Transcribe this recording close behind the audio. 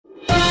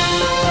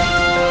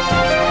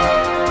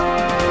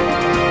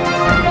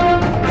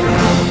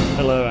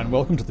and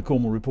welcome to the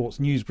Cornwall Reports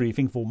news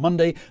briefing for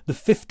Monday, the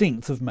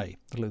 15th of May.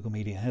 The local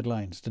media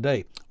headlines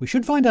today. We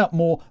should find out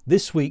more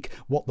this week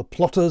what the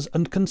plotters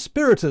and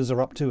conspirators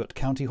are up to at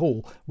County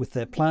Hall with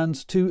their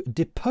plans to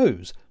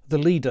depose the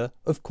leader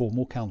of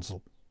Cornwall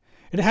Council.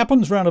 It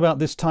happens round about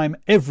this time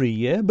every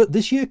year, but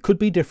this year could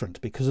be different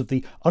because of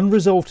the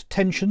unresolved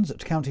tensions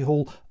at County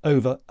Hall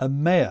over a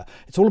mayor.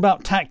 It's all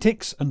about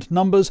tactics and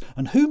numbers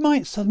and who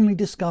might suddenly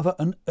discover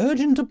an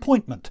urgent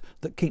appointment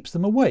that keeps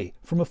them away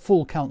from a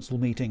full council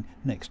meeting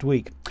next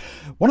week.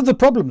 One of the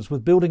problems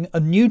with building a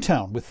new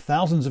town with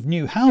thousands of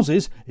new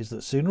houses is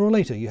that sooner or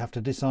later you have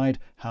to decide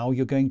how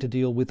you're going to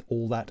deal with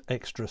all that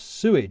extra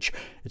sewage.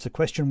 It's a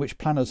question which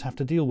planners have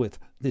to deal with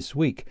this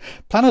week.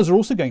 Planners are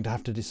also going to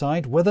have to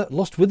decide whether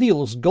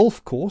Lostwithiel's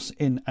golf course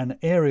in an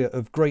area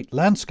of great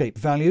landscape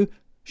value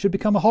should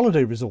become a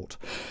holiday resort.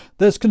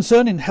 There's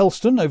concern in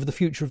Helston over the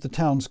future of the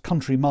town's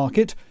country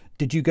market.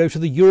 Did you go to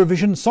the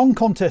Eurovision Song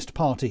Contest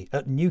party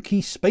at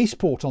Newquay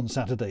Spaceport on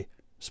Saturday?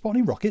 Spot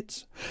any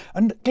rockets?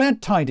 And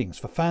glad tidings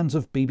for fans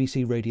of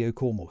BBC Radio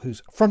Cornwall,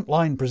 whose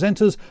frontline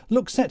presenters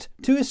look set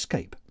to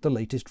escape the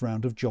latest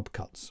round of job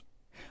cuts.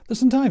 The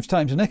St Ives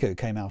Times and Echo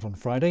came out on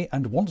Friday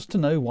and wants to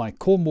know why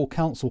Cornwall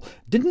Council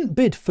didn't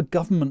bid for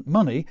government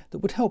money that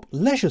would help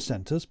leisure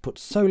centres put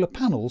solar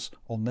panels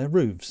on their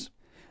roofs.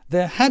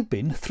 There had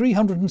been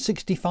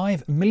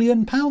 £365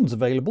 million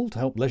available to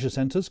help leisure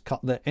centres cut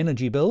their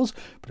energy bills,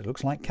 but it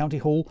looks like County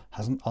Hall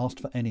hasn't asked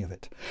for any of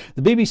it.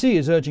 The BBC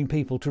is urging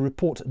people to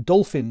report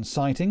dolphin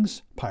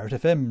sightings. Pirate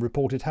FM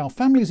reported how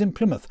families in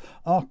Plymouth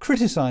are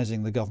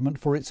criticising the government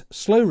for its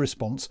slow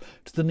response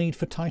to the need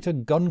for tighter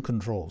gun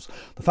controls.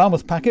 The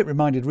Falmouth Packet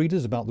reminded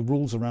readers about the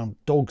rules around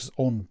dogs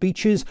on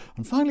beaches.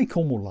 And finally,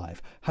 Cornwall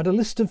Live had a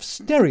list of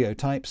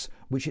stereotypes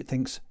which it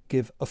thinks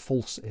give a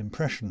false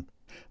impression.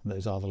 And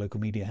those are the local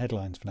media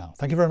headlines for now.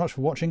 Thank you very much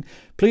for watching.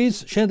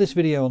 Please share this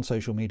video on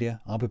social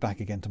media. I'll be back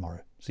again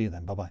tomorrow. See you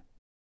then. Bye-bye.